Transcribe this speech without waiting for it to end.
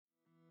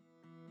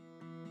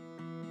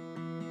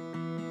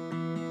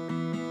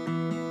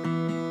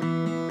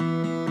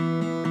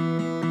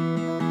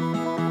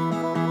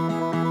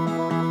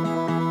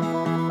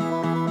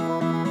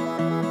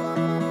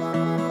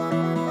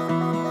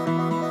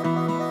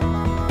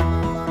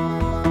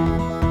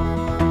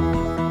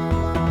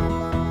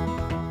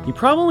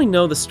probably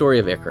know the story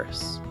of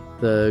Icarus,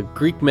 the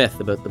Greek myth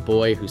about the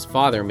boy whose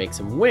father makes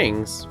him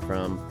wings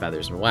from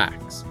feathers and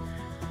wax.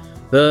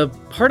 The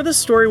part of the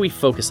story we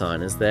focus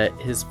on is that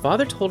his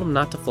father told him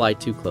not to fly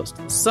too close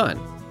to the sun.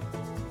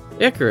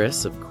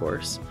 Icarus, of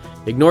course,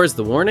 ignores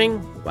the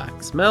warning,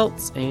 wax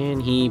melts,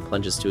 and he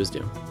plunges to his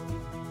doom.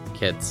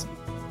 Kids,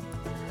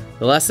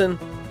 the lesson: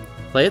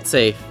 play it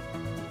safe,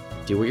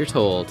 do what you're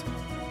told,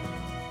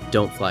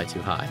 don't fly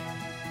too high.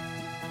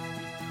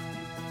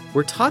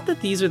 We're taught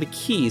that these are the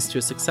keys to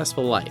a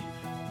successful life,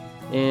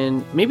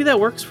 and maybe that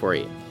works for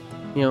you.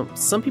 You know,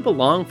 some people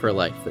long for a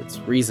life that's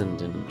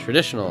reasoned and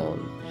traditional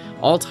and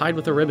all tied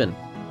with a ribbon,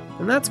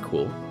 and that's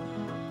cool.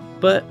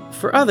 But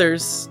for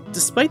others,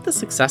 despite the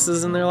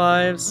successes in their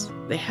lives,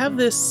 they have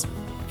this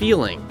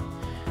feeling,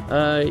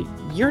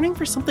 yearning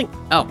for something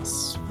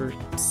else, for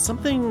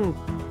something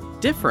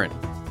different.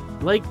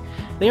 Like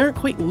they aren't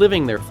quite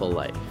living their full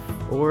life,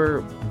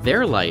 or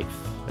their life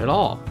at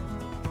all.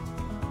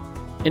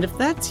 And if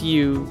that's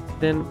you,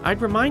 then I'd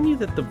remind you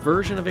that the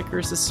version of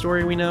Icarus'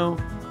 story we know,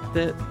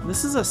 that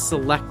this is a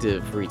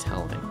selective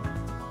retelling.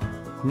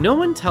 No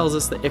one tells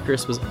us that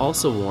Icarus was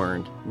also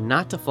warned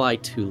not to fly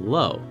too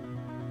low,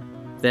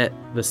 that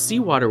the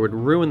seawater would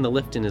ruin the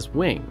lift in his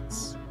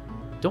wings.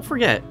 Don't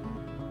forget,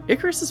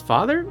 Icarus'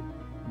 father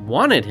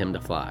wanted him to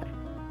fly.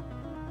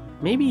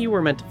 Maybe you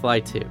were meant to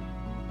fly too.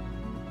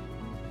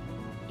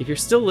 If you're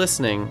still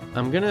listening,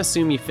 I'm going to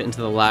assume you fit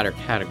into the latter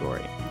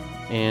category.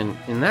 And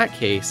in that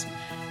case,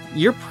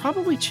 you're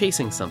probably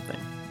chasing something,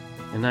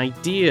 an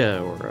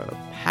idea or a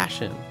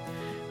passion,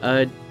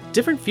 a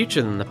different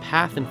future than the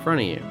path in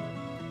front of you.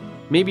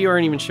 Maybe you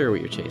aren't even sure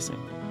what you're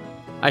chasing.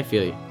 I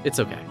feel you. It's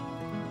okay.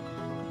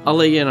 I'll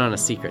let you in on a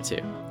secret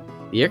too.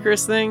 The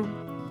Icarus thing,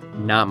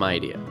 not my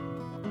idea.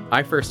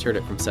 I first heard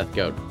it from Seth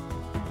Godin.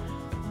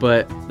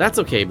 But that's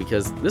okay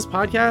because this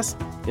podcast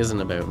isn't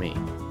about me.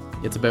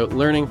 It's about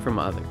learning from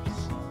others.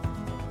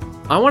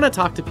 I want to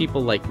talk to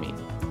people like me,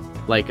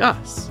 like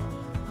us,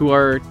 who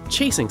are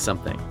chasing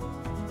something.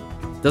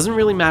 Doesn't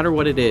really matter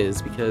what it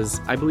is because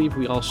I believe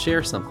we all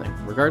share something,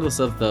 regardless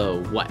of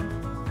the what.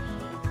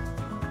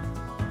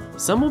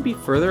 Some will be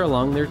further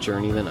along their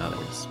journey than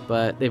others,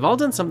 but they've all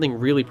done something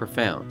really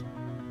profound.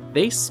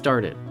 They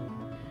started.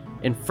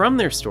 And from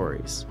their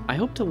stories, I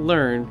hope to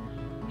learn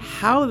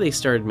how they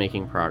started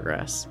making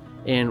progress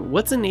and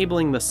what's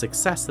enabling the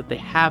success that they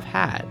have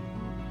had.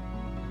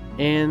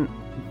 And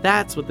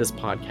that's what this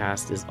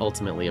podcast is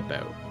ultimately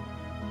about.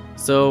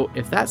 So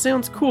if that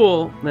sounds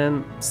cool,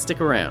 then stick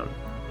around.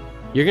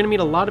 You're going to meet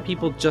a lot of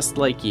people just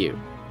like you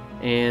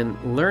and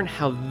learn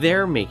how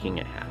they're making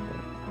it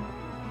happen.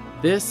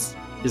 This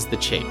is The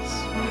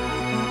Chase.